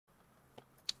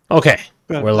Okay,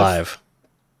 Good, we're live.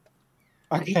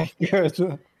 Okay, good.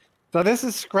 So this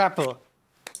is Scrapple.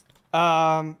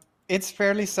 It's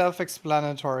fairly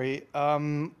self-explanatory.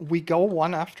 We go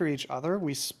one after each other.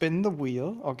 We spin the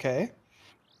wheel, okay?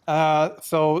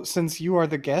 So since you are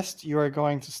the guest, you are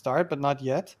going to start, but not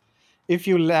yet. If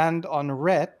you land on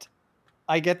red,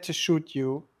 I get to shoot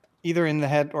you either in the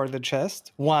head or the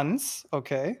chest once,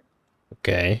 okay?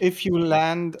 Okay. If you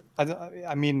land,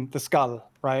 I mean the skull,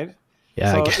 right?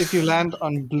 Yeah, I So guess. if you land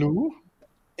on blue,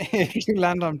 if you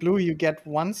land on blue, you get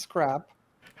 1 scrap.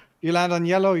 If you land on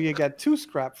yellow, you get 2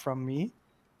 scrap from me.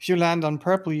 If you land on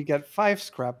purple, you get 5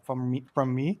 scrap from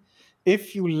me.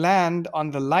 If you land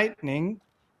on the lightning,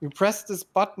 you press this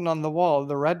button on the wall,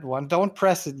 the red one. Don't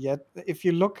press it yet. If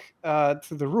you look to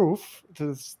the roof,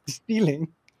 to the ceiling,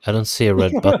 I don't see a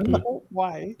red you button. know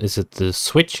why. Is it the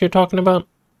switch you're talking about?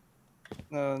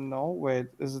 No, wait.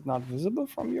 Is it not visible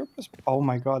from your perspective? Oh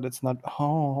my god, it's not.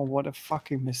 Oh, what a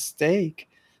fucking mistake.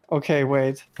 Okay,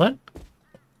 wait. What?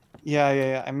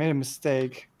 Yeah. I made a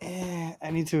mistake.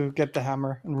 I need to get the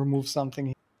hammer and remove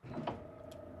something.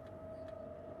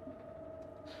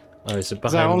 Oh, is it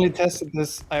Because I behind?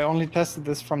 only tested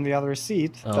this from the other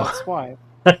seat. Oh. That's why.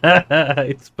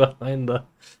 It's behind the...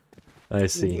 I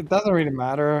see. It doesn't really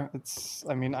matter.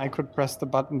 I mean, I could press the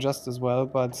button just as well,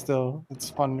 but still, it's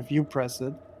fun if you press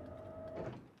it.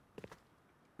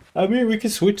 I mean, we can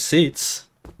switch seats,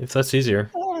 if that's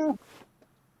easier.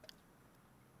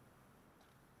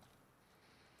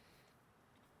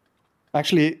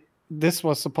 Actually, this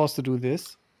was supposed to do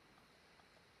this.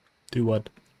 Do what?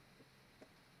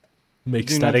 Make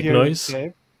Do you not static hear the noise?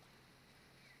 tape?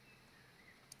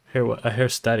 I hear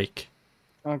static.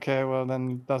 Okay, well then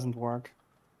it doesn't work.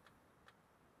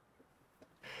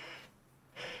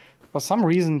 For some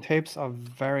reason, tapes are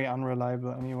very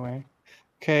unreliable anyway.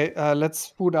 Okay,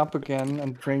 let's boot up again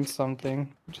and drink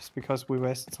something, just because we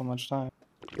wasted so much time.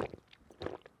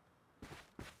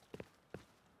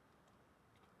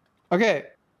 Okay.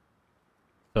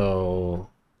 So,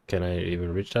 can I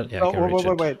even reach that? Yeah, I can reach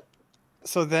it. Wait.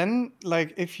 So then,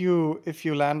 like, if you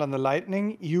land on the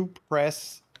lightning, you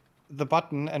press the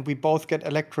button and we both get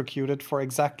electrocuted for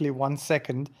exactly 1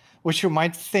 second, which you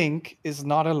might think is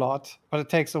not a lot, but it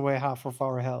takes away half of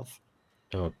our health.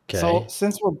 Okay. So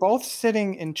since we're both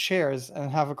sitting in chairs and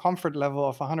have a comfort level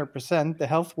of 100%, the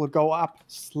health will go up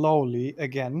slowly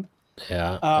again.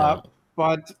 Yeah.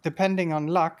 But depending on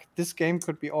luck, this game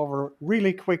could be over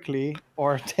really quickly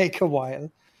or take a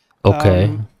while.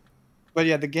 Okay. But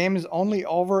yeah, the game is only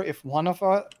over if one of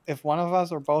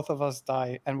us or both of us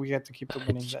die, and we get to keep the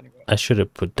winnings anyway. I should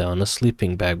have put down a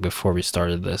sleeping bag before we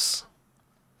started this.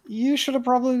 You should have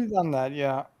probably done that,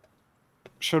 yeah.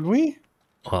 Should we?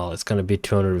 Well, it's gonna be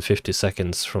 250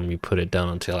 seconds from you put it down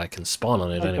until I can spawn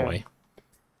on it anyway.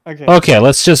 Okay,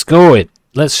 let's just go it.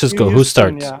 Let's just go. Who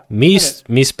starts? Yeah. Me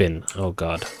spin. Oh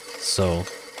god. So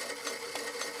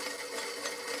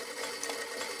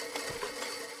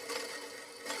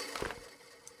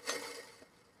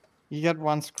you get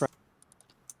 1 scrap.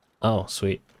 oh,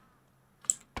 sweet.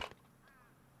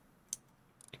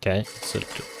 Okay, so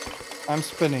I'm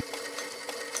spinning.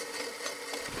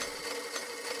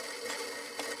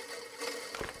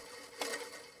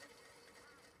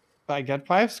 I get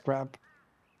 5 scrap.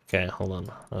 okay, hold on.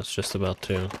 I was just about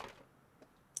to...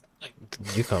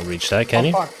 You can't reach that, can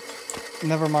you? Fuck.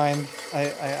 Never mind. I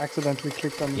accidentally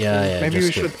clicked on the Yeah, maybe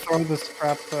we should throw the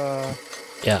scrap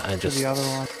yeah, I to the other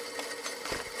one.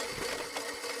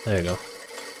 There you go.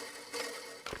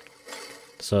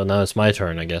 So now it's my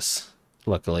turn, I guess.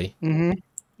 Luckily. Mm-hmm.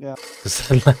 Yeah.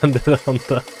 Because I landed on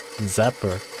the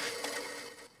zapper.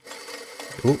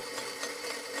 Ooh.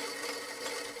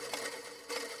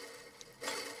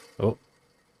 Oh.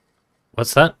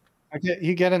 What's that? Okay,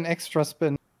 you get an extra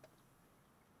spin.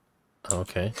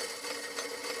 Okay.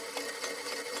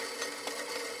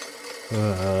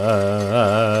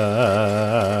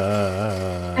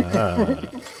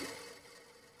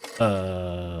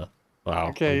 Wow.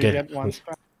 Okay, you get 1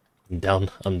 scrap.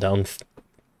 I'm down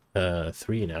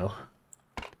 3 now.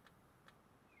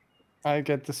 I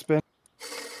get the spin.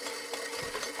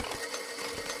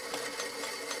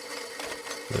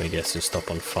 I guess you stop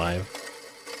on 5.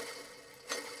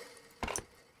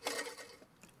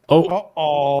 Oh!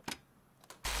 Oh!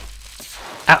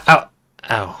 Ow! Ow!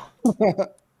 Ow!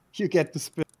 You get the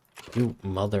spin. You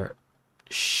mother...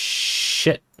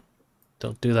 Shit!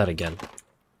 Don't do that again.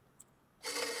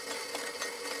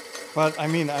 But, I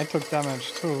mean, I took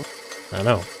damage too. I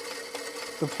know.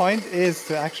 The point is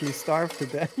to actually starve to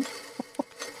death.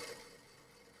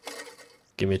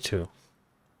 Give me 2.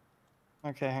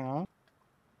 Okay, hang on.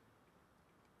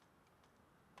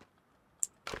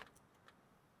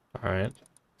 Alright.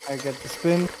 I get the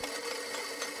spin.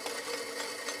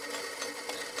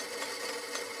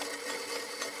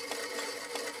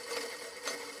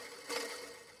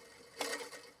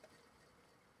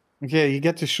 Okay, you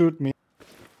get to shoot me.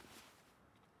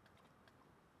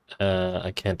 I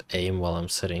can't aim while I'm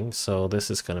sitting, so this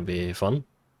is gonna be fun.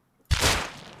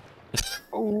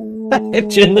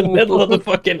 Hit you in the middle of the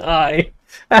fucking eye.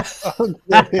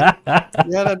 Okay.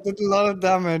 Yeah, that did a lot of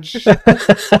damage.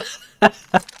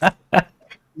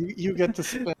 You get to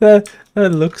spin. That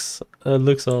looks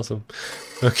awesome.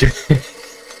 Okay.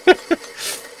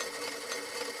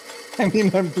 I mean,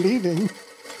 I'm bleeding.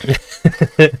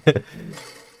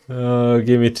 Oh,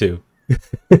 give me 2.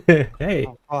 Hey,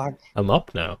 oh, fuck. I'm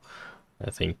up now,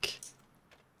 I think.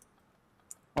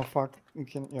 Oh fuck! You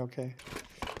can. Okay.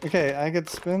 Okay, I get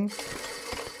spin.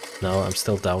 No, I'm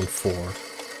still down 4.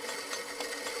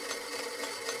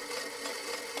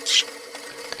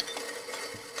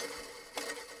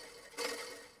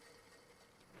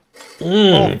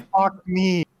 Oh fuck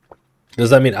me!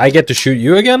 Does that mean I get to shoot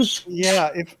you again?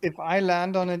 Yeah, if I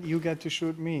land on it, you get to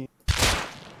shoot me.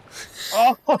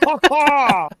 Oh!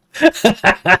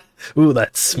 Ooh,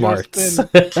 that's smart.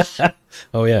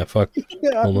 Oh yeah, fuck.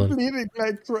 Yeah, Hold I'm on. bleeding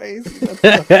like crazy.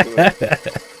 That's not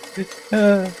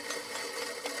good.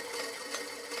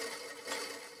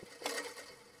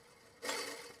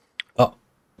 Oh,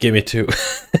 give me 2.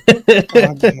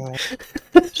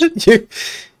 Okay.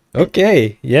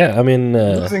 Okay, yeah, I mean...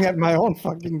 losing at my own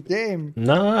fucking game.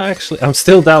 No, actually, I'm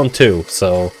still down 2,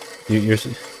 so... Your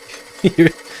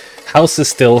house is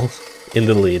still in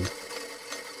the lead.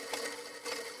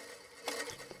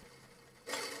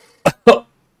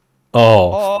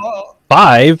 Oh,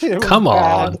 5? Come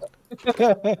on.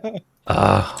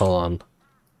 Hold on.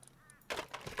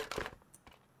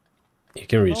 You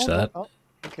can reach that. Oh.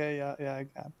 Okay, yeah, I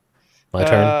can. My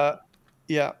turn?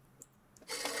 Yeah.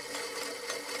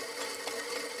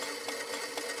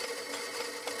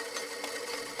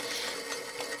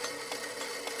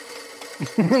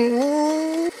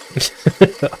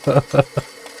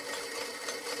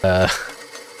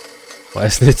 Why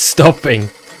isn't it stopping?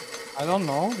 I don't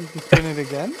know. You can spin it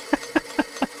again.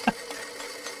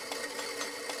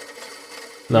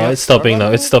 No, it's stopping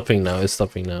now. It's stopping now. It's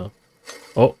stopping now.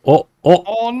 Oh.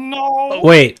 Oh no!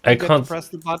 Wait, I can't press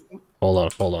the button.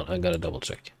 Hold on. I gotta double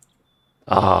check.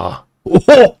 Ah.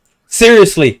 Oh,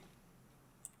 seriously?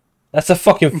 That's a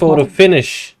fucking photo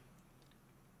finish.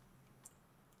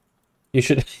 You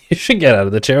should get out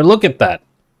of the chair. Look at that.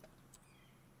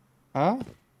 Huh?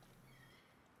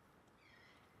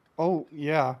 Oh,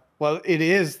 yeah. Well, it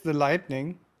is the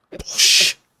lightning.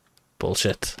 Shh.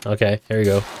 Bullshit. Okay, here you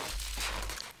go.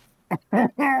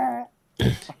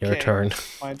 Your turn.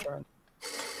 My turn.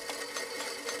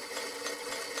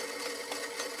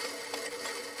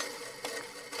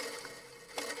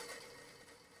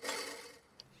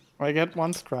 I get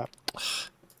 1 scrap.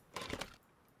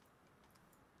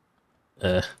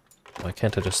 Why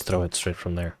can't I just throw it straight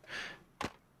from there?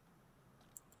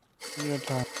 Your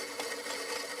turn.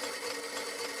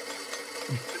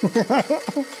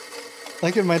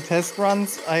 Like in my test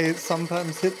runs, I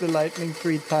sometimes hit the lightning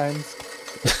 3 times.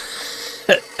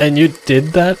 And you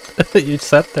did that? You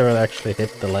sat there and actually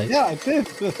hit the light? Yeah, I did.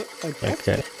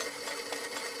 Okay.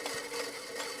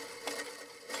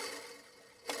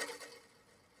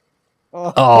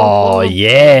 Oh,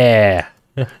 yeah!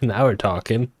 Now we're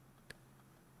talking.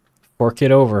 Fork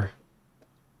it over.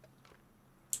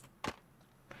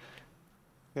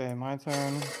 Okay, my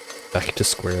turn. Back to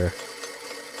square.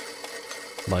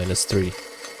 -3.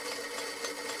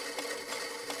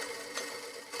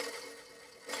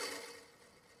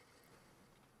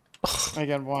 I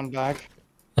get 1 back.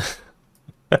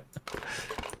 I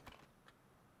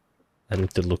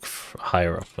need to look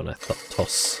higher up when I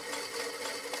toss.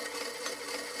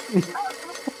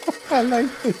 I like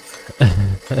this.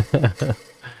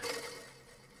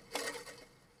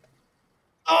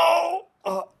 Oh!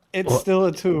 It's still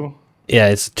a 2. Yeah,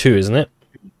 it's a 2, isn't it?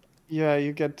 Yeah,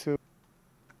 you get 2.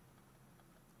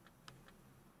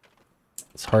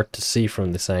 It's hard to see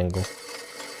from this angle.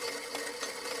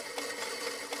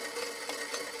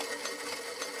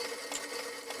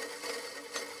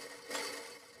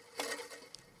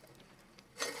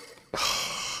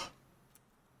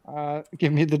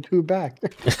 Give me the 2 back.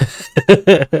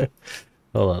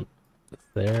 Hold on.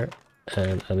 There.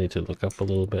 And I need to look up a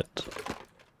little bit.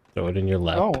 Throw it in your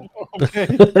lap. Oh, okay.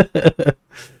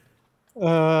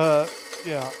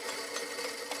 Yeah.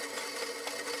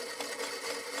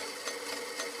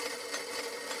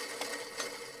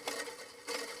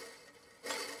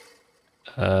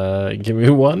 Give me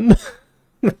 1.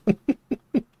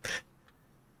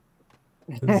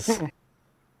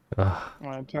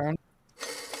 My turn.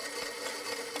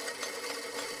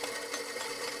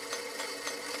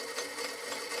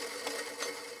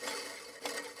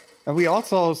 And we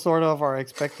also sort of are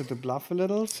expected to bluff a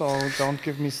little, so don't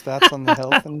give me stats on the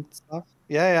health and stuff.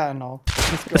 Yeah, I know.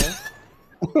 Let's go.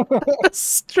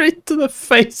 Straight to the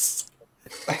face.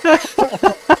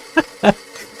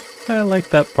 I like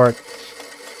that part.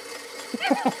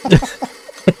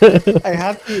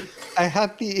 I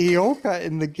had the Ioka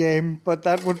in the game, but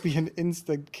that would be an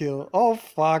instant kill. Oh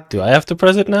fuck. Do I have to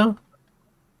press it now?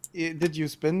 Did you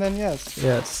spin then? Yes.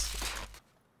 Yes.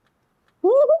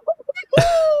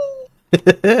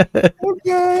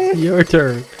 Okay. Your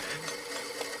turn.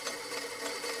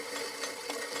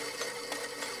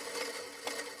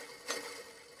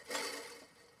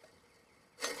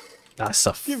 That's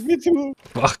a Give me 2.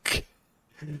 fuck.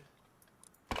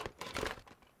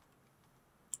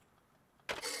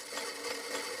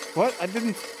 What? I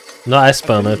didn't. No, I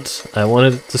spun it. I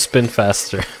wanted it to spin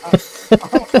faster.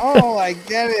 Oh, I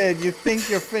get it. You think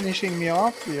you're finishing me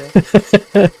off here.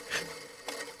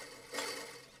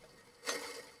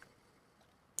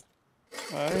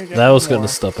 That was gonna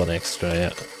stop on extra,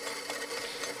 yeah.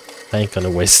 I ain't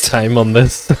gonna waste time on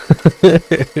this.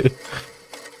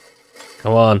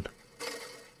 Come on.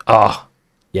 Oh,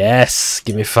 yes,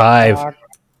 give me 5.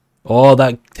 Oh,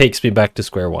 that takes me back to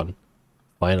square one.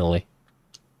 Finally.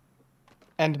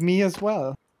 And me as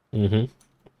well.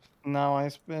 Mm-hmm. Now I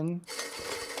spin.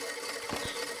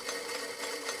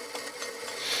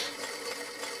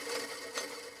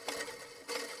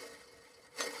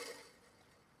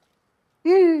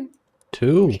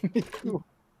 Two.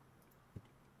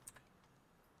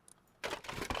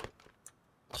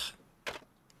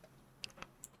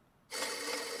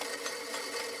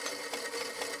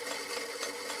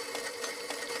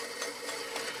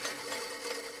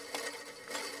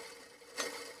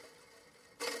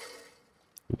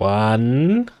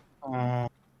 One.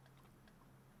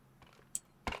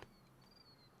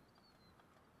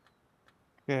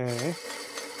 Okay.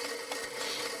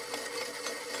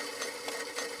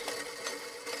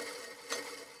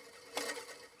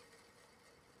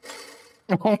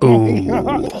 Ooh.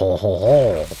 Ho, ho,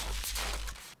 ho.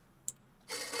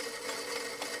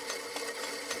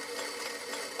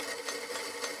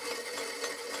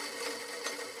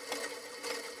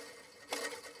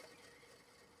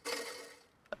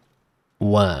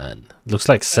 One. Looks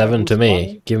like 7 to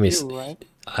me. Give me. Right?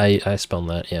 I spun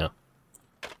that, yeah.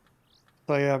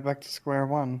 So yeah, back to square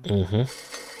one. Mm-hmm.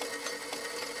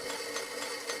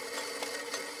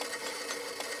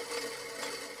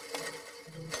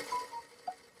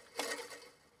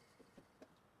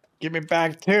 Give me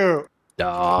back 2.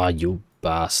 Ah, you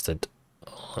bastard.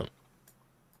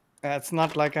 It's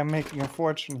not like I'm making a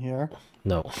fortune here.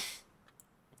 No.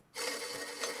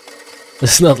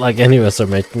 It's not like any of us are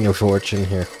making a fortune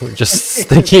here. We're just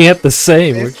sticking at the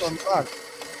same. Based on luck.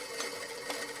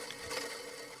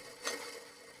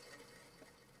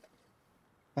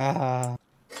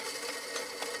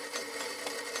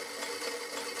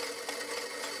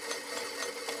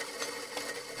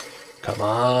 Come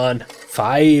on.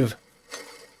 5.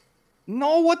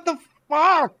 No, what the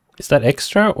fuck? Is that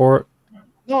extra or?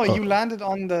 No, you landed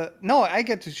on the. No, I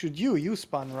get to shoot you. You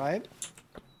spun, right?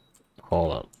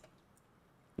 Hold on.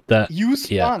 That you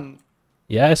spun.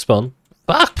 Yeah, I spun.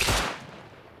 Fuck.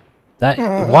 That.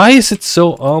 Why is it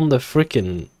so on the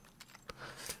freaking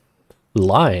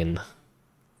line?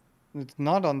 It's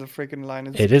not on the freaking line.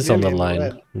 It's it is on the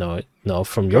line. No,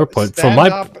 from your point. From my.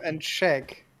 Stand up and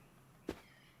check.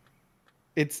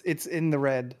 It's in the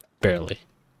red. Barely.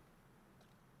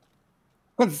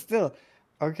 But still,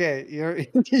 okay. You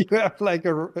have like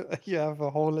you have a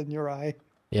hole in your eye.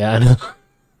 Yeah, I know.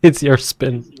 It's your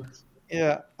spin.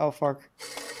 Yeah. Oh fuck.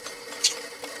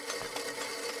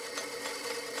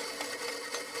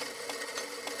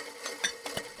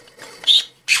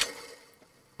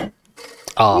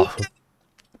 Oh.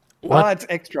 What? Oh, it's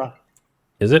extra.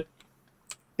 Is it?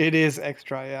 It is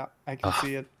extra. Yeah, I can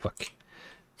see it. Fuck.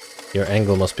 Your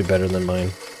angle must be better than mine.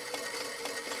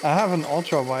 I have an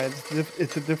ultra wide.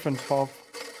 It's a different pop.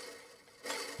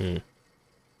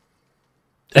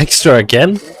 Extra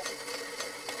again?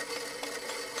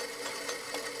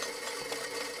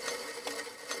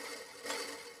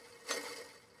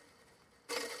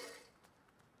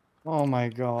 Oh my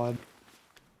god.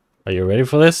 Are you ready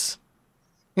for this?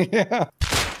 Yeah.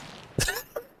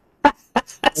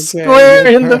 Square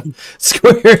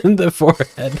in the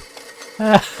forehead.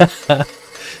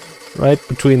 Right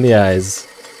between the eyes.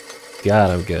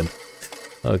 God, I'm good.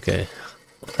 Okay.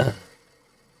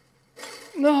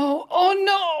 No. Oh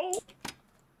no.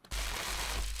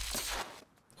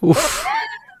 Oof.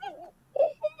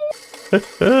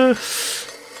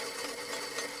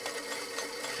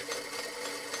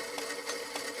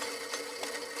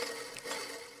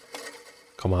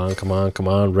 Come on, come on, come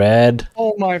on, red.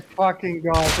 Oh my fucking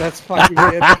god, that's fucking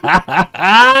it.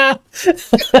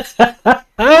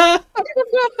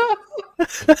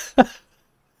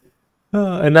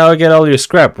 And now I get all your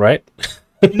scrap, right?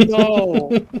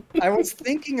 No, I was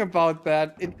thinking about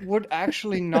that. It would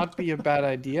actually not be a bad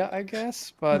idea, I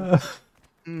guess, but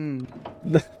Then,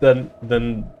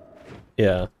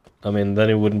 yeah. I mean, then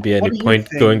it wouldn't be any What do you point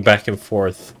think? going back and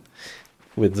forth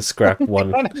with the scrap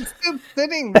one. But I'm still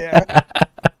sitting there.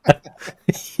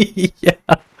 Yeah.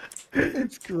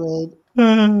 It's great.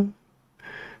 Oh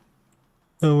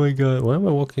my god, why am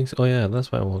I walking so... Oh yeah,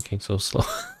 that's why I'm walking so slow.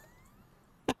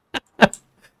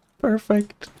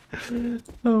 Perfect.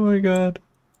 Oh my god.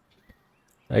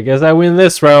 I guess I win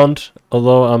this round,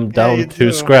 although I'm down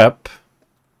to scrap.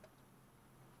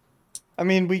 I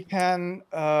mean, we can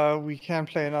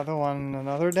play another one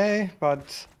another day,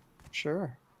 but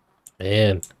sure.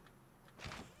 Man.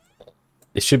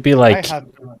 It should be like...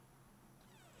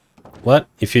 What?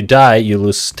 If you die, you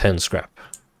lose 10 scrap.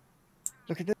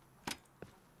 Look at this.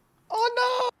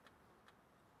 Oh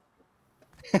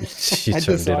no! You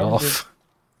turned it off.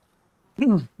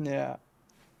 Yeah.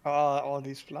 All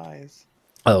these flies.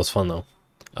 Oh, that was fun though.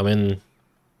 I mean...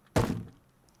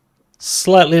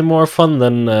 Slightly more fun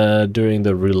than doing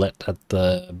the roulette at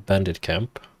the bandit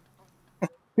camp.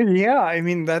 Yeah, I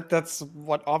mean, that's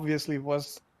what obviously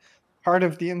was part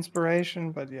of the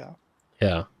inspiration, but yeah.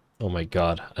 Yeah. Oh my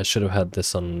god. I should have had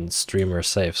this on streamer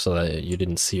safe so that you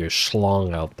didn't see your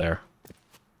schlong out there.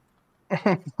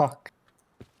 Fuck.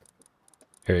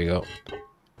 Here you go.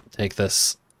 Take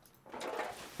this.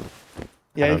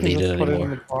 Yeah, I don't you can need just it put anymore.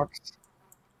 it in the box.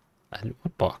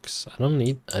 What box? I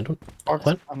don't... Box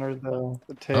what? under the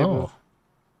table. Oh.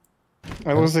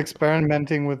 I was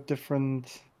experimenting with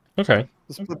different... Okay.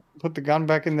 Just put the gun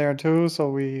back in there too, so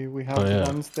we have the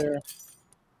guns there.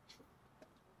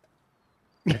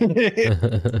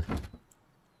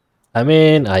 I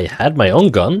mean, I had my own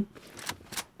gun.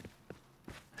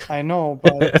 I know,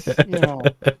 but, you know.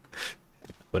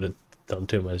 Would have done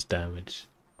too much damage.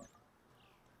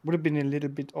 Would have been a little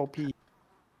bit OP.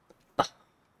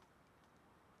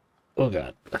 Oh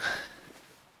god.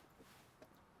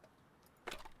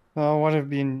 What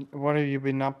have you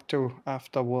been up to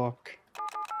after work?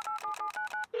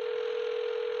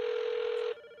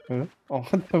 Huh? Oh,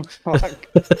 what the fuck?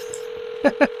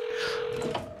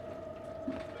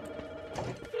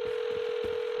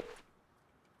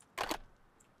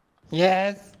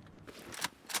 Yes.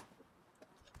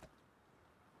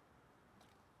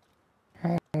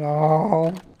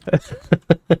 Hello.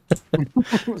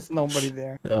 There's nobody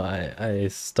there. Oh, I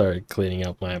started cleaning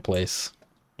up my place.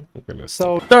 We're gonna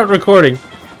start recording.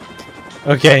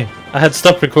 Okay, I had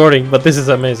stopped recording, but this is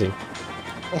amazing.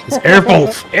 It's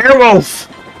Airwolf! Airwolf!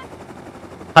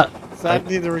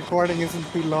 Sadly, the recording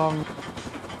isn't too long.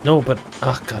 No, but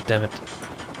oh god damn it!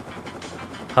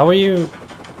 How are you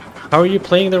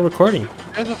playing the recording?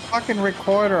 There's a fucking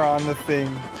recorder on the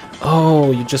thing.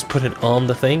 Oh, you just put it on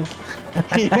the thing?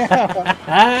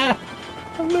 Yeah.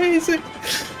 Amazing.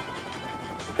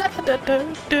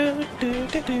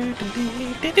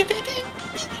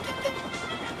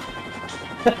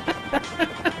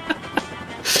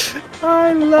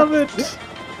 I love it.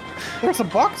 There's a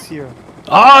box here.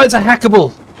 Oh, it's a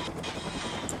hackable.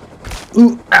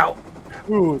 Ooh, ow.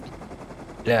 Dude.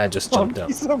 Yeah, I just jumped down.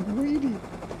 He's so greedy.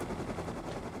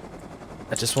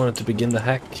 I just wanted to begin the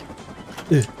hack.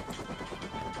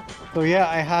 So yeah,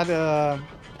 I had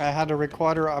a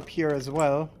recorder up here as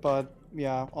well, but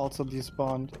yeah, also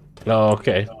despawned. Oh,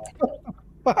 okay.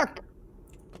 Fuck.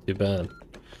 Too bad.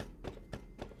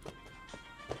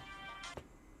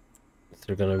 Is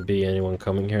there gonna be anyone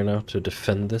coming here now to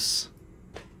defend this?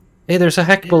 Hey, there's a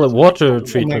hackable at water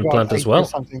treatment plant as well.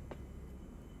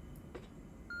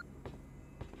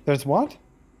 There's what?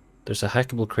 There's a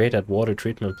hackable crate at water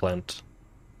treatment plant.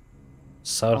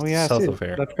 South of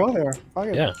here. Let's go there. Fuck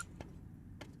it. Yeah.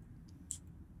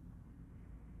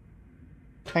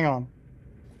 Hang on.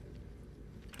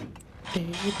 I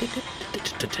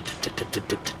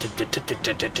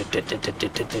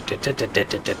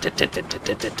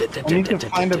need to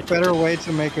find a better way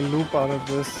to make a loop out of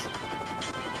this.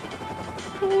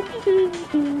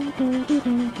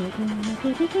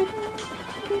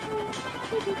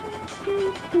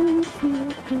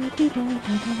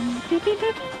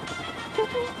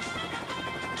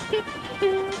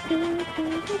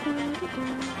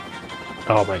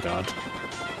 Oh my god.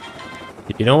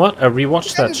 You know what? I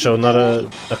rewatched that show not a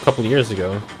couple years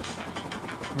ago.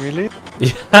 Really?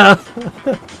 Yeah.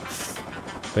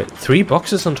 Wait, 3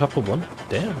 boxes on top of one?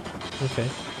 Damn. Okay.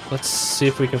 Let's see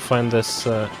if we can find this.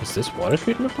 Is this water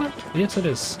treatment plant? Yes, it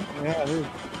is. Yeah, it is.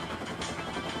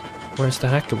 Where's the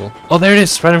hackable? Oh, there it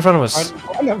is, right in front of us. Right in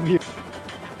front of you.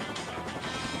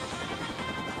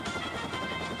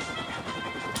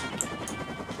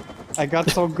 I got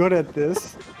so good at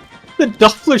this. The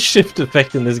Doppler shift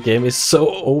effect in this game is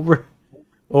so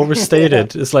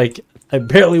overstated. It's like I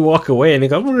barely walk away and it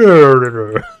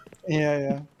goes.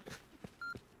 Yeah.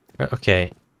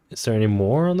 Okay. Is there any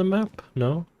more on the map?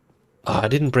 No? Oh, I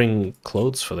didn't bring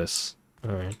clothes for this.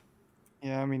 Alright.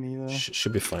 Yeah, me neither.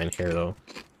 Should be fine here, though.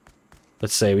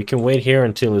 Let's say we can wait here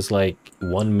until it's like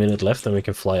 1 minute left, and we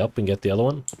can fly up and get the other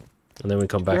one. And then we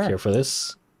come back here for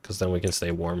this, because then we can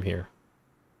stay warm here.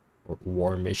 Or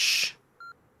warmish.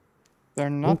 There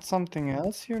not something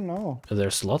else here? No.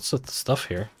 There's lots of stuff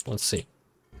here. Let's see.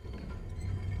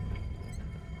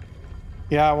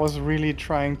 Yeah, I was really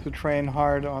trying to train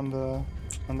hard on the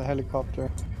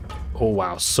helicopter. Oh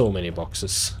wow, so many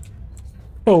boxes.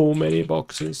 So many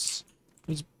boxes.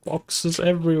 There's boxes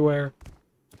everywhere.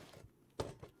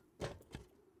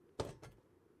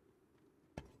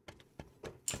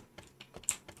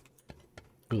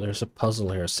 Ooh, there's a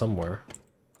puzzle here somewhere.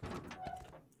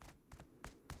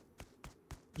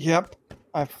 Yep,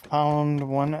 I found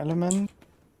one element.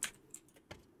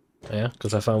 Yeah,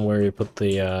 because I found where you put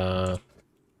the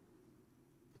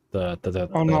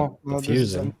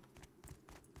fuse in.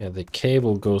 Yeah, the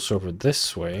cable goes over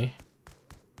this way.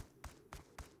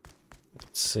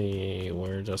 Let's see,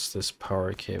 where does this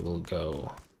power cable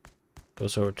go?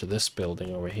 Goes over to this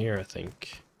building over here, I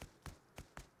think.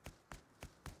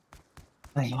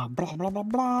 Blah blah blah blah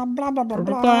blah blah blah blah blah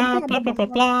blah blah blah blah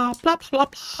blah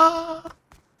blah.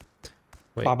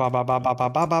 Wait.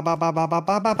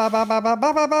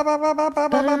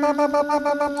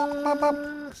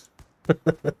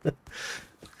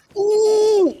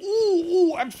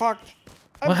 Ooh, I'm fucked.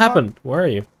 What happened? Where are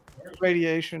you?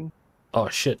 Radiation. Oh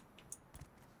shit.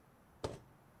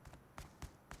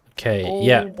 Okay, Oh,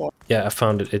 yeah. boy. Yeah, I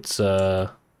found it. It's I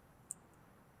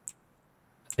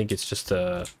think it's just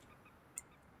a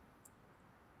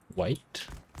white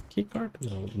keycard?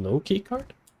 No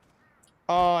keycard?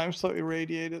 Oh, I'm so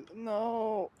irradiated.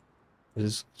 No. Is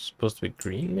this supposed to be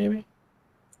green, maybe?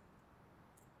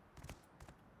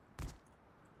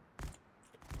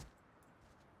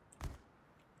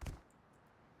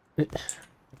 I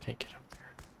can't get up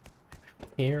there.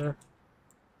 Here.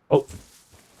 Oh.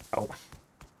 Oh.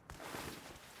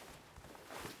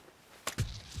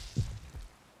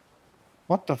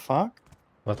 What the fuck?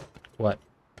 What? What?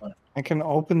 I can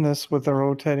open this with a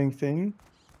rotating thing?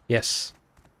 Yes.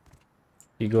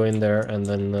 You go in there and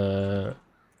then there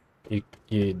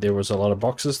was a lot of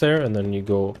boxes there, and then you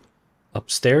go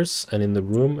upstairs and in the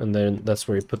room, and then that's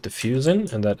where you put the fuse in,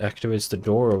 and that activates the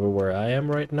door over where I am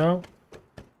right now.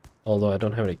 Although I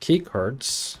don't have any key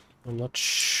cards. I'm not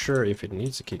sure if it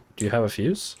needs a key. Do you have a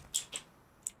fuse?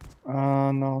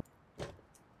 No.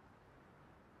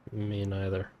 Me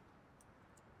neither.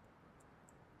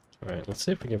 Alright, let's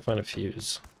see if we can find a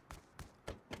fuse.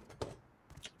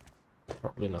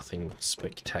 Probably nothing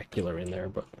spectacular in there,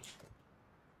 but...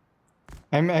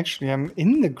 I'm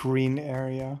in the green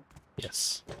area.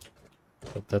 Yes.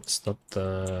 But that's not,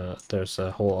 there's a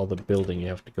whole other building you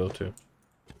have to go to.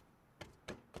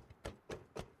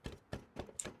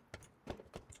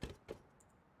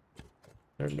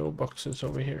 There are no boxes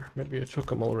over here. Maybe I took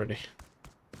them already.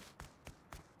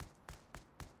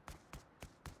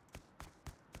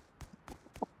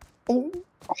 Oh.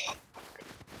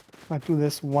 If I do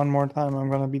this one more time, I'm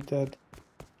gonna be dead.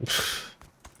 You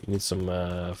need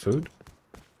some food?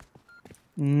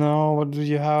 No, what do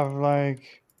you have,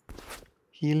 like...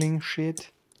 healing shit?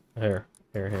 Here.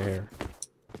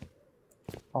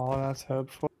 Oh, that's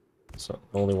helpful. So,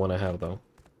 only one I have, though.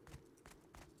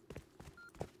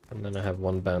 And then I have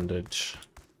one bandage.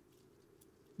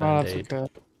 Oh, that's Band-Aid.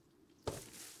 okay.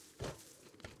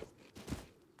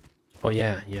 Oh,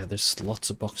 yeah, there's lots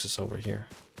of boxes over here.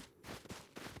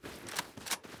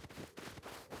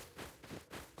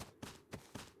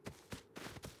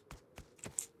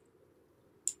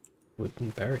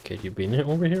 Wooden barricade. You been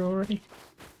over here already?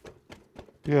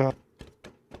 Yeah.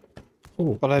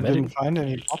 Oh, But I didn't find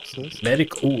any boxes.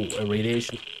 Medic. Ooh, a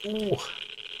radiation. Ooh.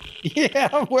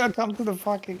 Yeah, welcome to the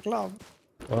fucking club.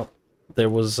 Well, there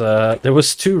was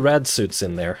 2 rad suits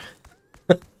in there.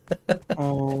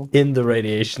 Oh. In the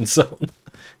radiation zone.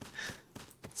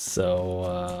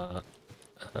 So,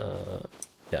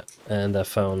 yeah. And I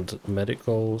found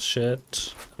medical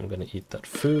shit. I'm gonna eat that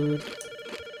food.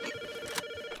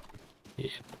 Yeah.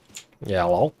 Yeah,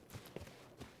 hello?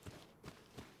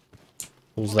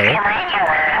 Who's there?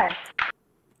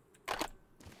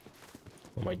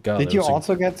 Oh my god, Did you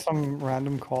also get some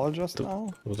random call just now?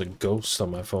 there was a ghost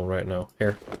on my phone right now.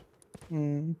 Here.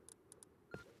 Hmm.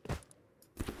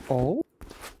 Oh?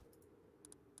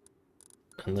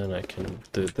 And then I can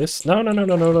do this. No, no, no,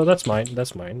 no, no, no, that's mine.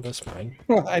 That's mine. That's mine.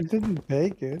 I didn't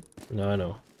take it. No, I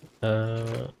know.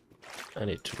 I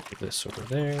need to put this over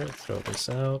there, throw this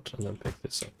out, and then pick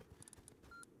this up.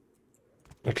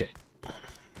 Okay.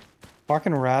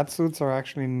 Fucking rat suits are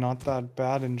actually not that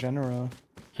bad in general.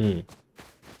 Hmm.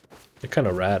 They're kind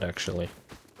of rad, actually.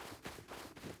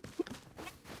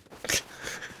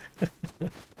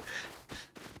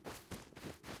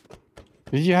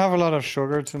 Did you have a lot of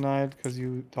sugar tonight? Because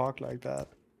you talk like that.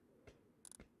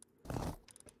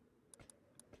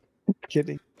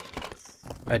 Kidding.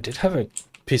 I did have a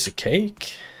piece of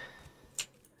cake.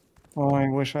 Oh, I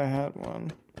wish I had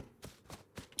one.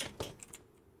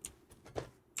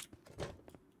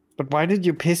 But why did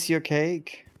you piss your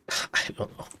cake? I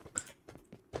don't know.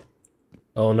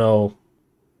 Oh no.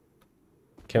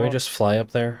 Can we What? just fly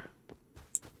up there?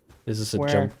 This is a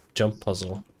Where? jump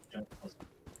puzzle.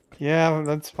 Yeah,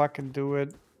 let's fucking do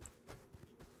it.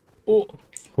 Oh.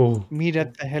 Oh. Meet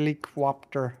at the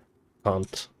helicopter.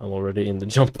 Can't. I'm already in the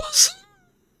jump puzzle.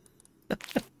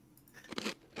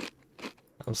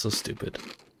 I'm so stupid.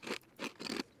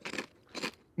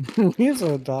 You're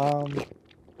so dumb.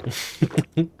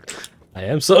 I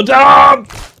am so dumb!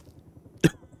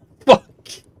 Fuck!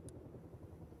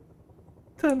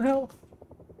 10 health.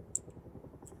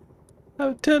 I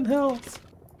have 10 health.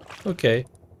 Okay.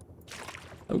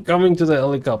 I'm coming to the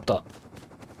helicopter.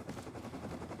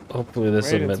 Hopefully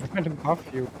this Wait, will it's going to buff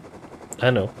you.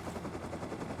 I know.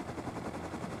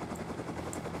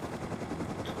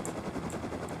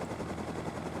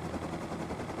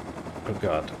 Oh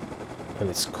god. And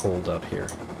it's cold out here.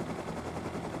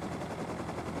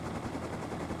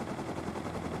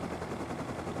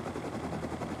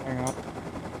 Hang on.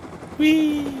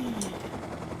 Whee!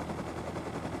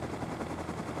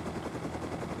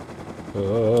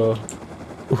 Oh.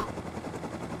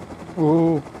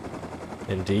 Ooh,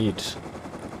 Indeed.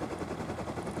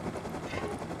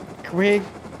 quick.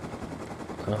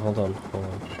 Hold on, hold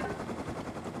on.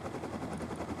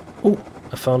 Oh,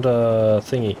 I found a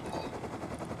thingy.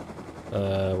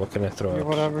 What can I throw out?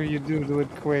 Whatever you do, do it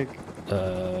quick.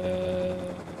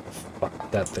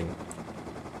 Fuck that thing.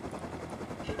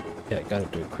 Yeah, I gotta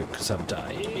do it quick because I'm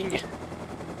dying.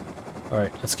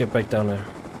 Alright, let's get back down there.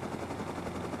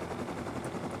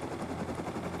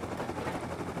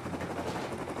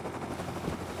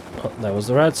 Oh, that was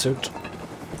the rat suit.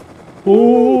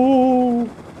 Ooh!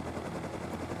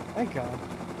 My god.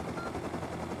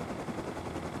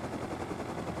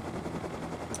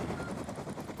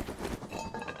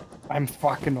 I'm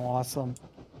fucking awesome.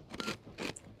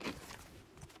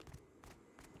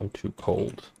 I'm too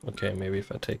cold. Okay, maybe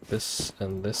if I take this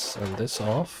and this and this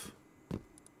off.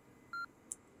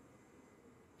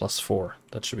 +4.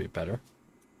 That should be better.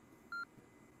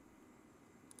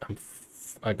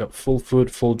 I got full food,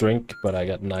 full drink, but I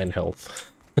got 9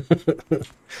 health.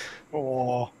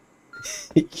 Oh,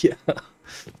 Yeah.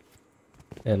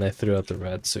 And I threw out the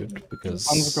rat suit because...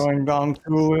 sun's going down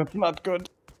too. It's not good.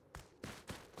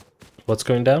 What's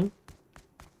going down?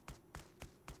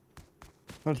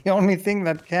 But the only thing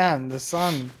that can, the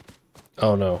sun.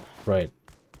 Oh no, right.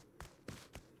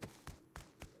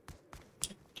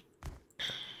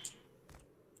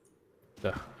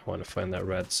 I want to find that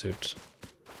rat suit.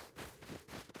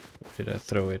 Did I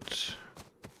throw it?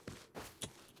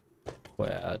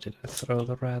 Where did I throw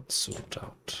the rat suit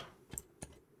out?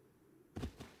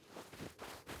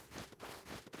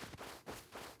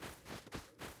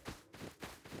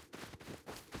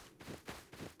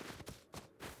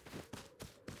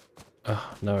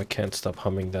 Ah, now I can't stop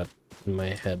humming that in my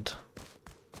head.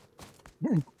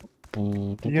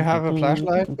 Do you have a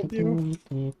flashlight with you?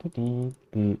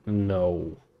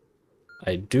 No.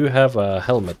 I do have a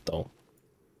helmet though.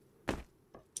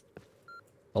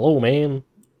 Hello, man.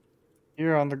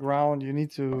 Here on the ground, you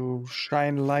need to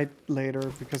shine light later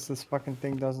because this fucking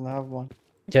thing doesn't have one.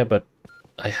 Yeah, but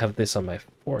I have this on my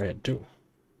forehead too.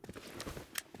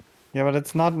 Yeah, but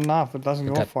it's not enough. It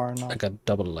doesn't go far enough. I got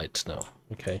double lights now.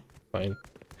 Okay, fine.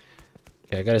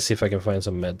 Okay, I gotta see if I can find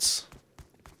some meds.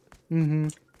 Mm-hmm.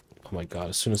 Oh my god,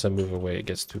 as soon as I move away, it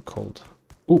gets too cold.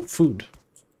 Ooh, food.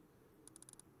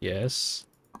 Yes.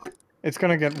 It's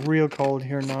gonna get real cold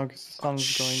here now because the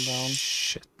sun's going down.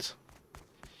 Shit.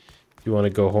 You want to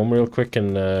go home real quick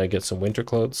and get some winter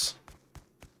clothes?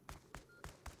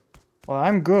 Well,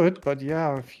 I'm good, but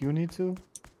yeah, if you need to.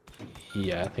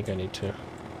 Yeah, I think I need to.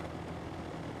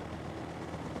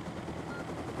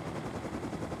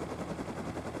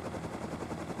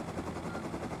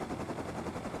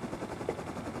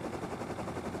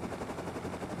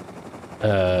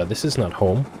 This is not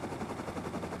home.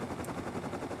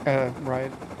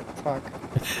 Right. Fuck.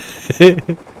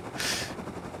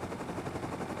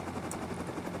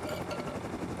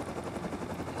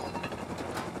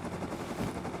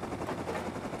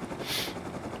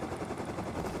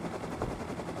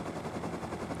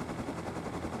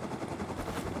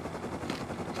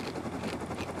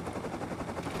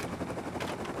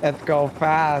 Let's go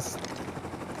fast.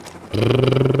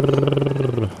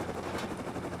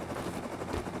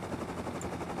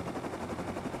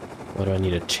 What do I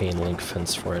need a chain link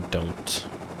fence for? I don't.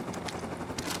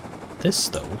 This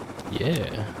though,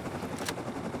 yeah.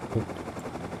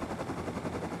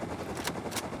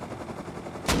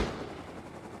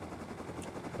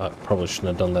 I probably shouldn't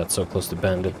have done that so close to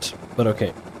Bandit, but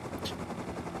okay.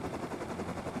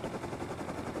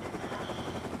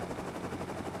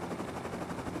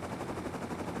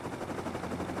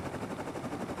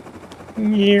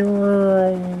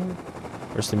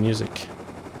 Where's the music?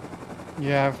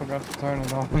 Yeah, I forgot to turn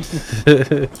it on.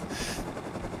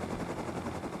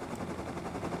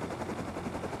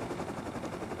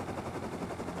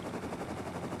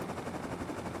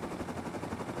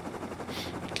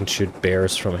 You can shoot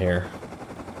bears from here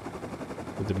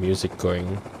with the music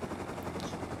going.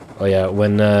 Oh yeah,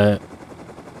 when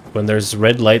there's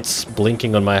red lights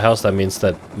blinking on my house, that means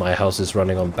that my house is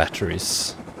running on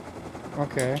batteries.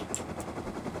 Okay.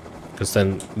 Because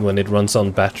then when it runs on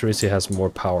batteries, it has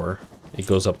more power. It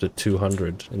goes up to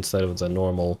 200 instead of the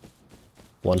normal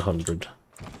 100.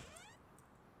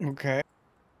 Okay.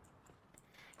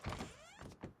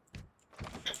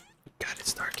 God,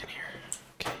 it's dark in here.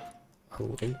 Okay.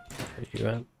 Oh, wait. Where are you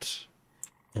at?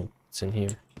 Oh, it's in here.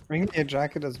 Bring me a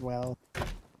jacket as well.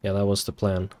 Yeah, that was the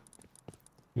plan.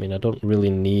 I mean, I don't really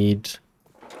need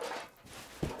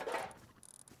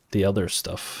the other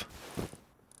stuff.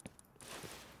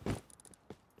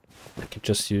 I could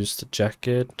just use the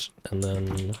jacket, and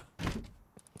then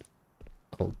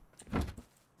I'll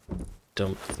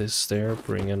dump this there,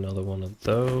 bring another one of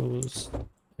those,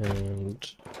 and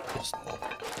just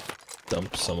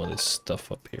dump some of this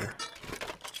stuff up here.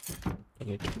 I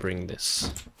need to bring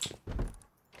this.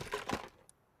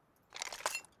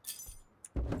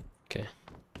 Okay,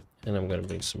 and I'm gonna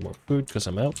bring some more food because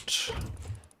I'm out.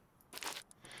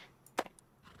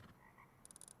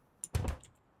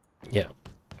 Yeah.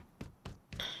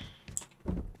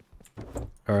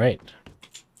 Alright.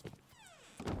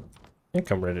 I think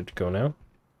I'm ready to go now.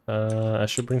 I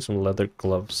should bring some leather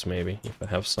gloves, maybe, if I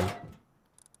have some.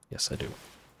 Yes, I do.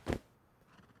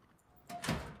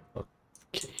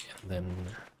 Okay, and then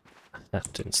a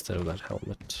hat instead of that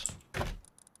helmet.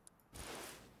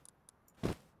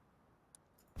 I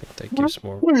think that gives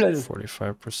more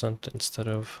 45% instead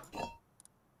of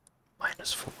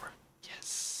 -4.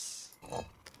 Yes.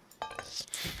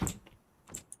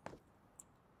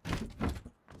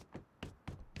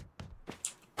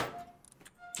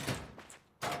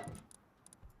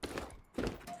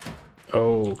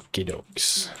 Okie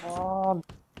dokes. Hold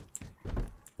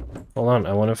on,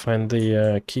 I want to find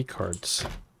the key cards.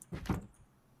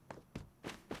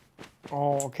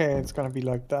 Oh, okay, it's gonna be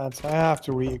like that. So I have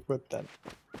to re-equip that.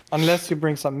 Unless you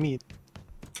bring some meat.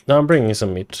 No, I'm bringing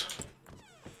some meat.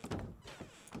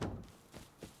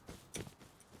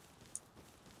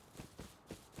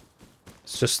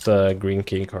 It's just the green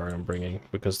key card I'm bringing,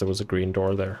 because there was a green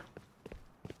door there.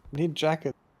 Need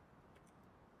jacket.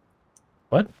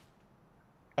 What?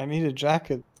 I need a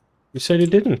jacket. You said you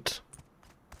didn't.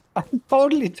 I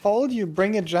totally told you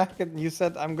bring a jacket and you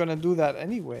said I'm gonna do that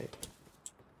anyway.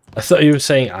 I thought you were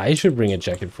saying I should bring a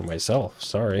jacket for myself.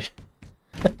 Sorry.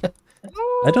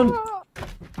 I don't...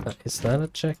 Is that a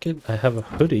jacket? I have a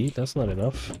hoodie. That's not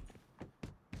enough.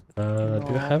 Do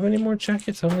I have any more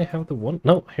jackets? I only have the one.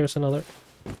 No, here's another.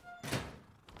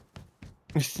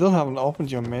 You still haven't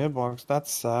opened your mailbox.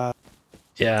 That's sad.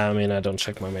 Yeah, I mean, I don't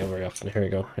check my mail very often. Here you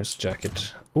go. Here's a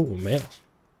jacket. Ooh, mail.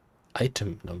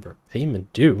 Item number.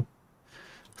 Payment due.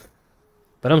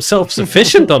 But I'm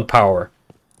self-sufficient on power.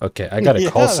 Okay, I gotta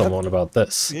call someone about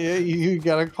this. Yeah, you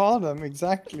gotta call them,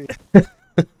 exactly.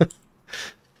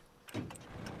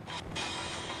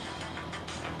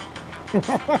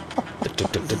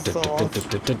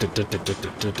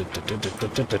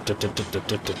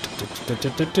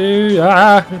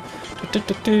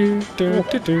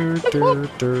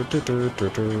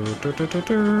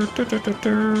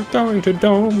 Going to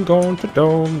dome, going to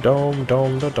dome, dome,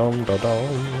 dome, dome, dome,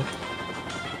 dome.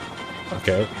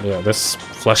 Okay, yeah, this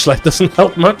flashlight doesn't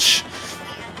help much.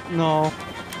 No.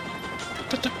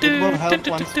 It will help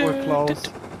once we're close.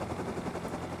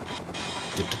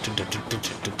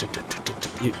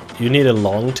 You need a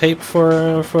long tape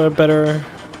for a better...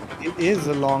 It is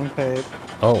a long tape.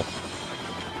 Oh.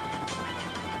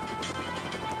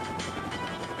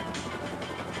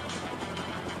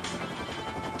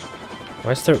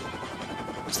 Why is there...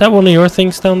 Is that one of your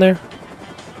things down there?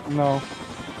 No.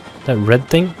 That red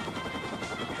thing?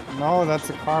 No, that's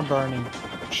a car burning.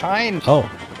 Shine! Oh.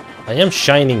 I am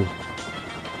shining.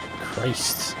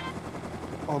 Christ.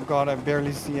 Oh god, I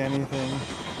barely see anything.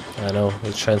 I know.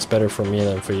 It shines better for me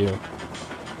than for you.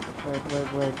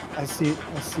 Wait. I see.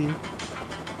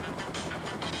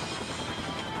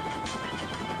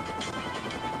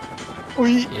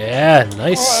 Oi. Yeah,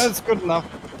 nice. Oh, that's good enough.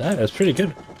 That's pretty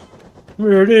good.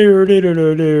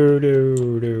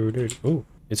 Ooh,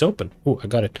 it's open. Ooh, I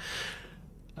got it.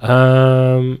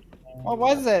 What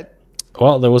was it?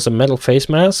 Well, there was a metal face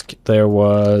mask. There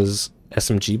was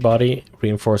SMG body,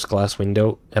 reinforced glass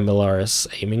window, MLRS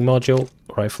aiming module,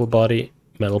 rifle body,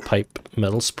 metal pipe,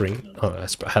 metal spring. Oh, I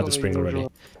had the spring already.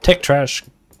 Tech trash,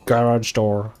 garage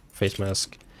door, face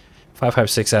mask,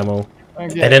 5.56 ammo,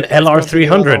 Okay, and an let's go to the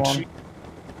other LR300. one.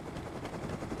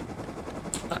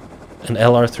 An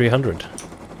LR300.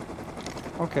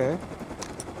 Okay.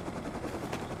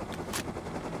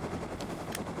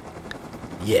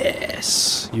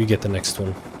 Yes, you get the next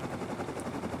one.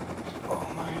 Oh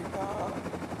my god.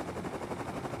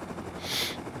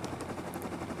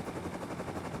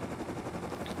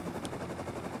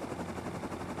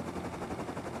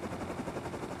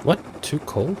 What? Too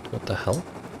cold? What the hell?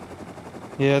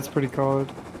 Yeah, it's pretty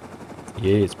cold.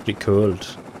 Yeah, it's pretty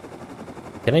cold.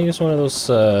 Can I use one of those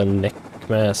neck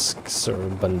masks or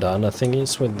bandana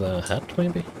thingies with the hat,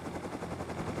 maybe?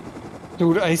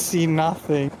 Dude, I see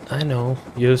nothing. I know.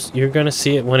 You're gonna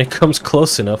see it when it comes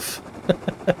close enough.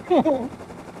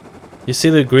 You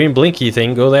see the green blinky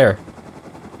thing? Go there.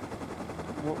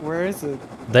 Where is it?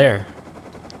 There.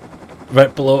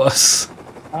 Right below us.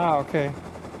 Ah, okay.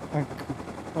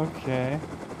 Okay.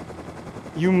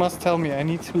 You must tell me. I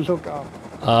need to look up.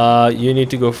 You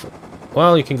need to go...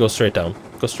 Well, you can go straight down.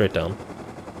 Go straight down.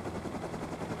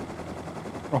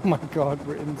 Oh my god,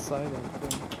 we're inside that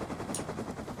thing.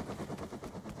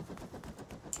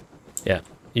 Yeah,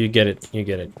 you get it. You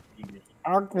get it.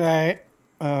 Okay.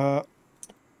 It's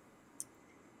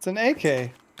an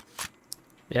AK.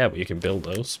 Yeah, but you can build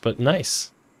those. But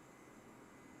nice.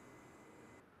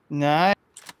 Nice.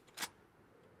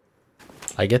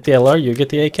 I get the LR, you get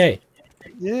the AK.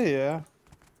 Yeah.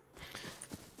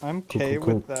 I'm Cool, K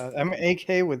cool, with that. I'm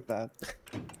AK with that.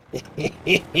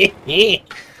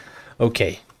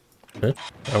 Okay. Huh?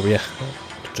 Oh yeah.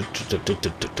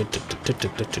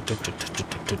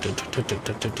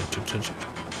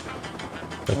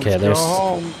 Okay, Let's there's... go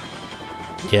home.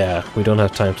 Yeah, we don't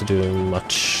have time to do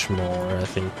much more, I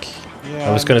think. Yeah,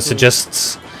 I was gonna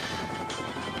suggest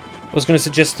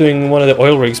doing one of the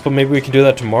oil rigs, but maybe we can do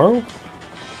that tomorrow?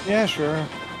 Yeah, sure.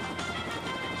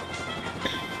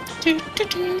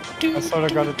 I sort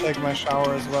of gotta take my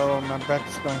shower as well, or my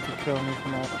back's going to kill me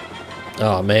from that.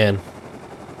 Oh man.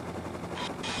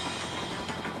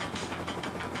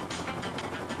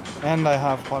 And I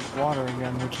have hot water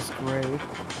again, which is great.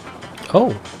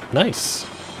 Oh, nice.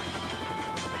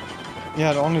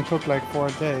 Yeah, it only took like 4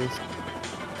 days.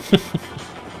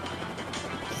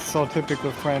 So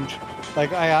typical French.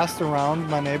 Like, I asked around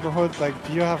my neighborhood, like,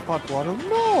 do you have hot water?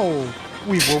 No!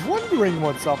 We were wondering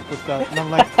what's up with that. And I'm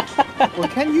like, well,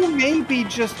 can you maybe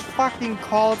just fucking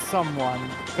call someone?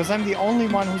 Because I'm the only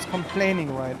one who's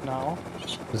complaining right now.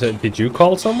 Did you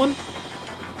call someone?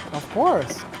 Of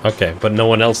course. Okay, but no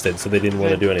one else did, so they didn't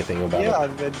want to do anything about it. Yeah,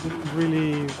 they didn't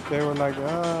really... They were like,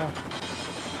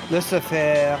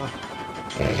 laissez-faire.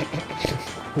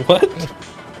 What?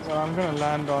 So I'm gonna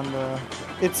land on the...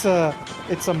 It's a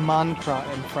mantra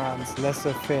in France,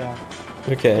 laissez-faire.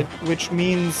 Okay. Which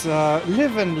means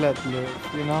live and let live,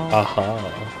 you know? Aha.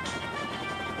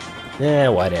 Yeah,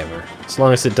 whatever. As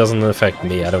long as it doesn't affect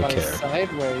me, I don't Fly care.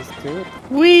 Sideways, dude.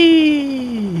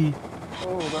 Whee!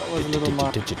 Oh, that was a little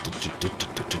much.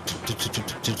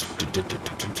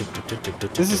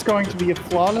 This is going to be a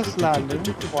flawless landing.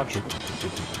 Watch it.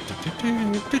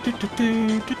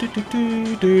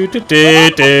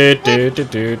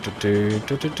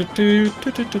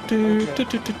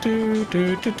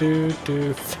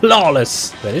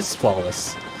 Flawless! That is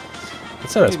flawless.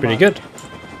 That's pretty good.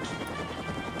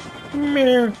 I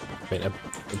mean, I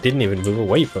didn't even move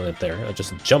away from it there. I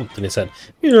just jumped and it said...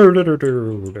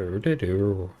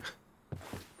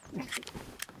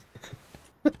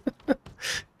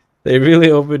 They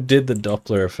really overdid the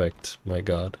Doppler effect. My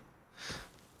god.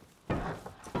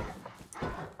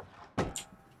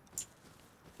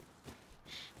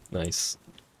 Nice.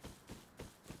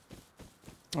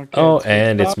 Okay, Oh, it's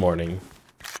and fixed it's up. morning.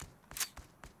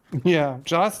 Yeah,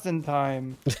 just in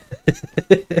time.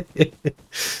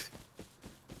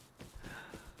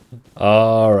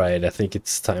 Alright, I think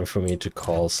it's time for me to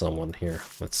call someone here.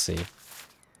 Let's see.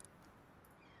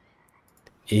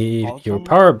 Your Awesome.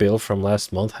 power bill from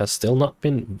last month has still not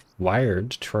been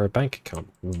wired to our bank account.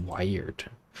 Wired.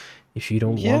 If you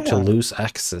don't want to Yeah. lose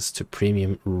access to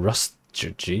premium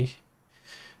Rustigans,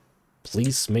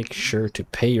 please make sure to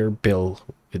pay your bill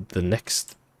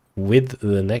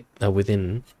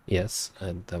within, yes,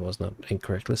 and that was not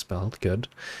incorrectly spelled, good,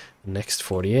 next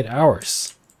 48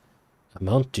 hours.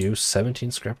 Amount due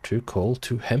 17 scrap 2 coal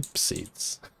 2 hemp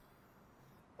seeds.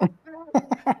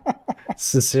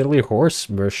 Sincerely Horst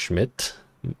Messerschmidt,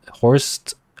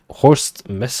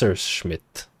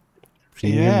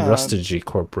 Premium Yeah. Rustigy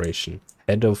Corporation,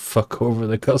 head of fuck over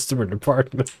the customer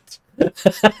department.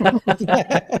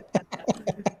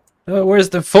 Where's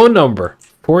the phone number?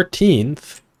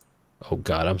 14th. Oh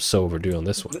god, I'm so overdue on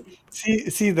this one.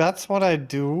 See, that's what I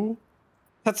do.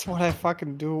 That's what I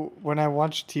fucking do when I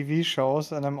watch TV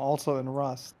shows and I'm also in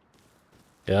Rust.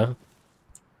 Yeah.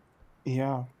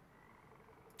 Yeah.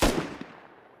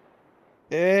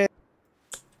 Eh,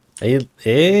 Hey, I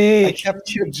hey.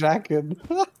 kept your jacket.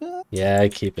 Yeah, I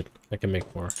keep it. I can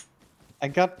make more. I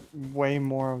got way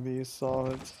more of these, so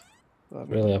it's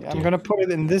Really up to I'm you. gonna put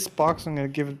it in this box. I'm gonna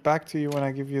give it back to you when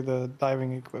I give you the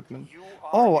diving equipment.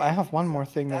 Oh, I have one more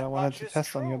thing that I wanted to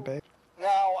test on your base.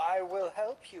 Now I will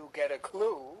help you get a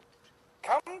clue.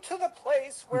 Come to the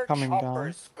place I'm where coming down.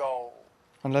 choppers go.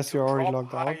 Unless To you're already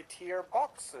drop logged out. high-tier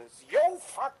boxes. Yo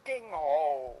fucking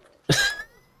ho!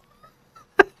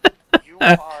 You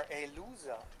are a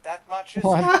loser. That much is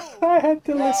What? true. I had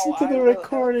to Now listen to I the will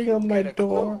recording help on you my get a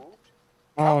door. clue.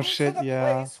 Oh Come shit, to the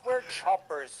yeah. place where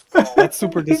choppers go. That's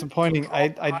super disappointing. To I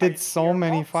drop did so high-tier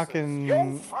many boxes.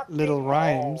 Yo fucking little fucking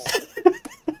rhymes, ho!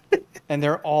 and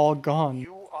they're all gone.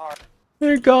 You are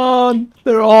They're gone.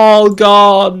 They're all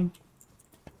gone.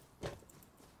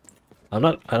 I'm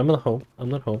not home. I'm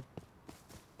not home.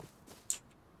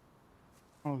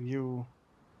 Oh, you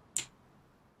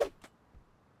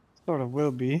sort of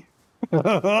will be.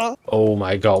 Oh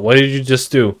my god, what did you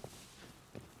just do?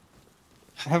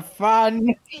 Have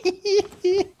fun.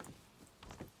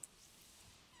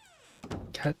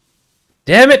 God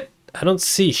damn it! I don't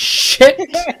see shit!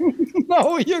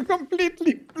 No, you're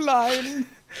completely blind.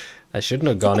 I shouldn't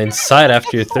have gone inside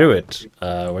after you threw it.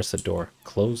 Where's the door?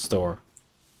 Closed door.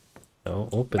 No,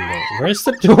 open door. Where's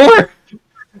the door?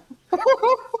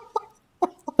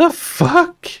 The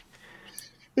fuck?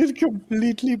 It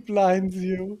completely blinds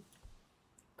you.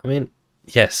 I mean,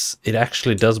 yes, it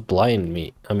actually does blind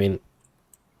me. I mean,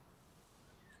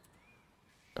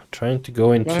 I'm trying to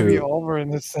go It's gonna be into... over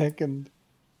in a second.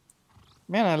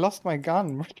 Man, I lost my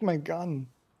gun. Where's my gun?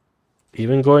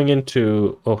 Even going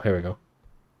into... Oh, here we go.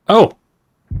 Oh!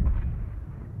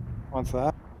 What's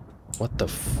that? What the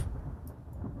f...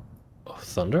 Oh,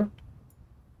 thunder?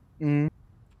 Mm.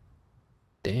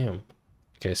 Damn.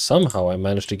 Okay, somehow I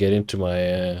managed to get into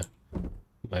my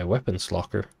my weapons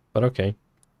locker, but okay.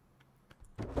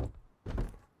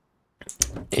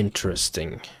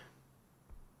 Interesting.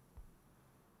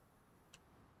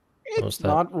 What's It's that?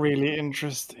 not really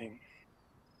interesting.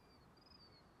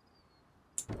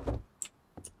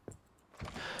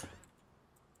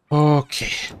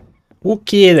 Okay.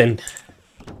 Okay then.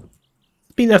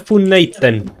 It's been a fun night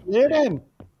then. Yeah, then.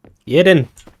 Yeah then.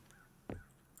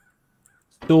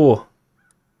 So.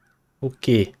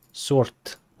 Okay.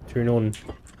 Sort. Turn on.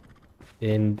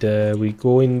 And we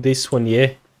go in this one,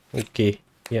 yeah? Okay.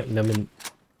 Yeah, namen.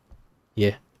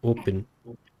 Yeah. Open.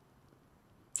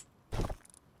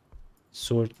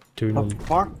 Sort. Turn The on.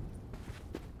 fuck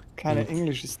kind of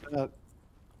English is that?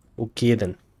 Okay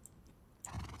then.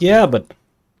 Yeah, but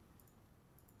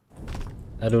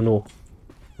I don't know.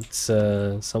 It's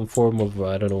some form of,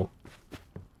 I don't know,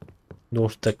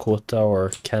 North Dakota or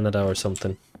Canada or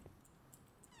something.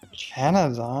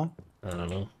 Canada? I don't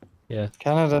know. Yeah.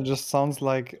 Canada just sounds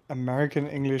like American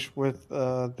English with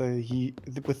with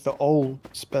the O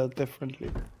spelled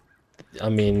differently. I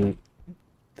mean,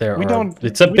 We don't.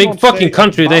 it's a we big don't fucking say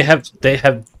country. about. They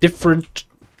have different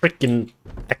freaking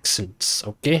accents,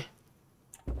 okay?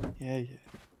 Yeah, yeah.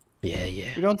 Yeah, yeah.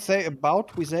 We don't say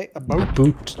about. We say about.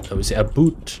 Boot. I would say a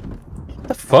boot. What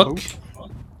the fuck?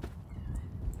 About.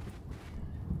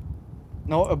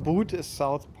 No, a boot is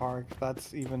South Park.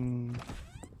 That's even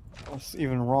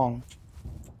wrong.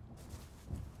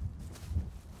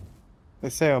 They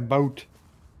say a boat.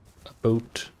 A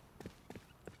boot.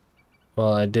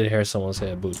 Well, I did hear someone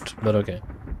say a boot, but okay.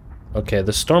 Okay,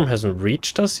 the storm hasn't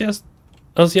reached us yet.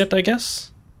 I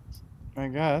guess. I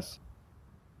guess.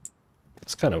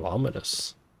 It's kind of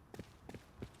ominous.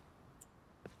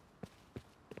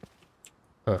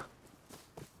 Huh.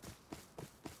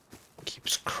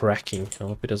 Keeps cracking. I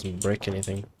hope it doesn't break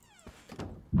anything.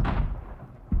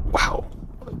 Wow.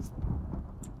 What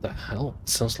the hell? It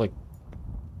sounds like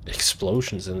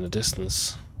explosions in the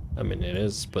distance. I mean, it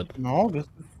is, but No, this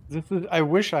is. I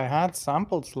wish I had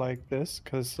samples like this,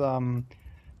 cause I'm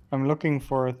looking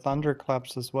for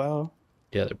thunderclaps as well.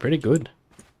 yeah, they're pretty good.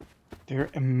 They're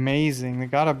amazing. They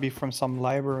gotta be from some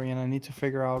library, and I need to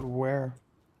figure out where.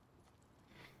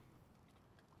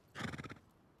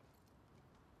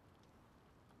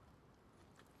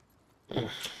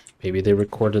 Maybe they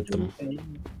recorded them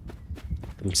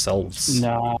themselves.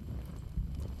 Nah.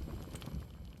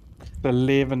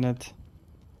 Believe in it.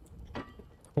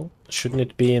 Oh, shouldn't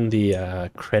it be in the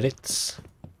credits?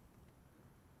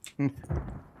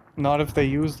 Not if they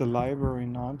use the library,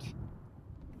 not.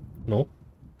 No.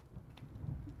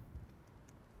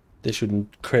 They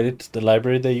shouldn't credit the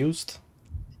library they used.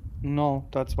 No,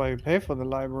 that's why you pay for the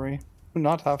library. Do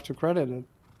not have to credit it.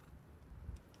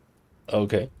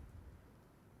 Okay.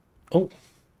 Oh,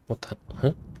 what the?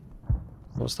 Huh?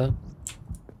 What was that?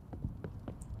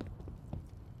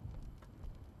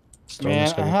 Storm Man,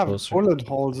 is I getting have closer. bullet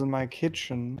holes in my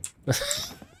kitchen.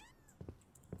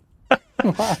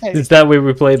 Why? Is that where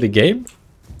we played the game?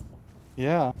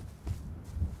 Yeah.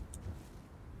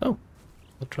 Oh,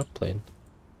 a drop plane.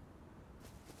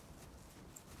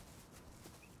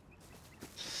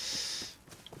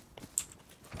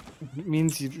 It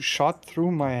means you shot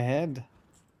through my head.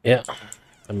 Yeah,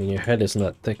 I mean your head is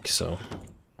not thick, so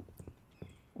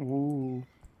Ooh.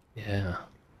 yeah.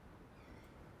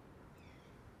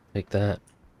 Like that.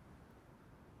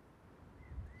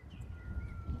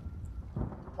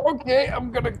 Okay,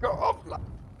 I'm gonna go offline.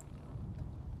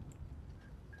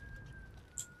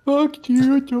 Talk to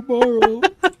you tomorrow.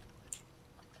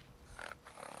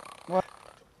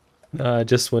 No, I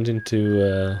just went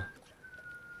into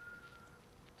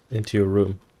your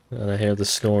room, and I hear the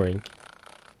snoring.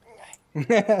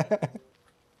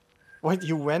 What,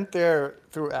 you went there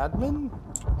through admin?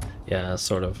 Yeah,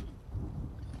 sort of.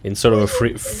 In sort of a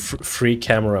free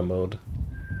camera mode.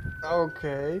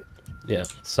 Okay. Yeah,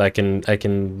 so I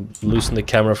can loosen the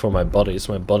camera for my body,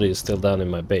 so my body is still down in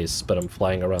my base, but I'm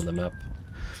flying around the map.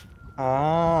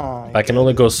 Ah. I can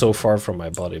only go so far from my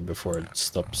body before it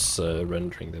stops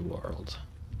rendering the world.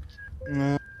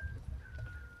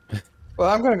 Well,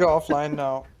 I'm gonna go offline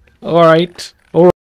now. All right.